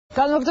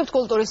განვაგრძობთ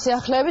კულტურის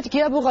სიახლეებით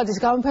გია ბუღაძის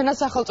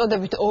გამოფენას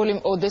სახელწოდებით Olim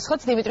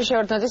ოდესღაც დიმიტრი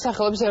შევარდნაძის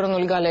სახელობის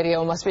ეროვნული გალერეა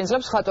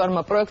უმასპინძლებს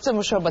ხატვარმა პროექტზე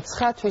მუშაობა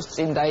 9 თვის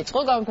წინ დაიწყო.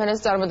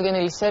 გამოფენაზე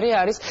წარმოდგენილი სერია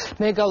არის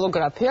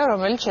მეგალოგრაფია,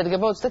 რომელიც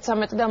შედგება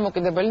 33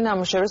 დამოუკიდებელი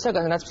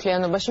ნამუშევრისაგან, რაც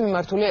მთლიანობაში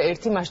მიმართულია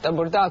ერთი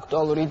მასშტაბური და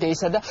აქტუალური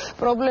idეისა და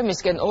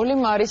პრობლემისკენ.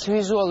 Olim არის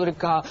ვიზუალური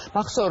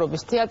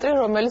მახსოვრობის თეატრი,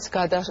 რომელიც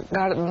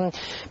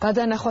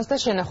გადანახვას და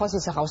შენახვას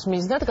ისახავს.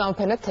 მიზნად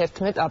გამოფენა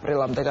 11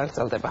 აპრილამდე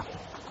გაგრძელდება.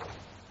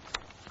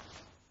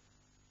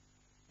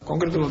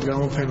 Კონკრეტულად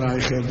გამოფენა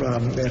ეხება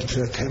ერთ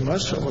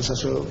თემას,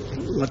 რომელსაც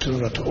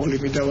ლათინურად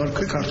ოლიმი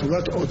დავარქვი,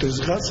 ქართულად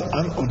ოდესღაც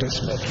ან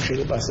ოდესმეტ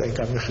შეიძლება ასე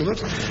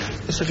განვიხილოთ.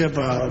 ეს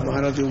ეხება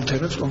მარადიულ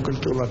თემებს,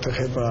 კონკრეტულად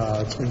ეხება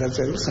წმინდა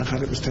წერილს,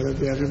 სახელობის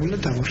თემები აღებული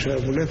და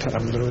დამუშავებულია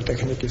თანამედროვე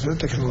ტექნიკის და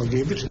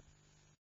ტექნოლოგიებით.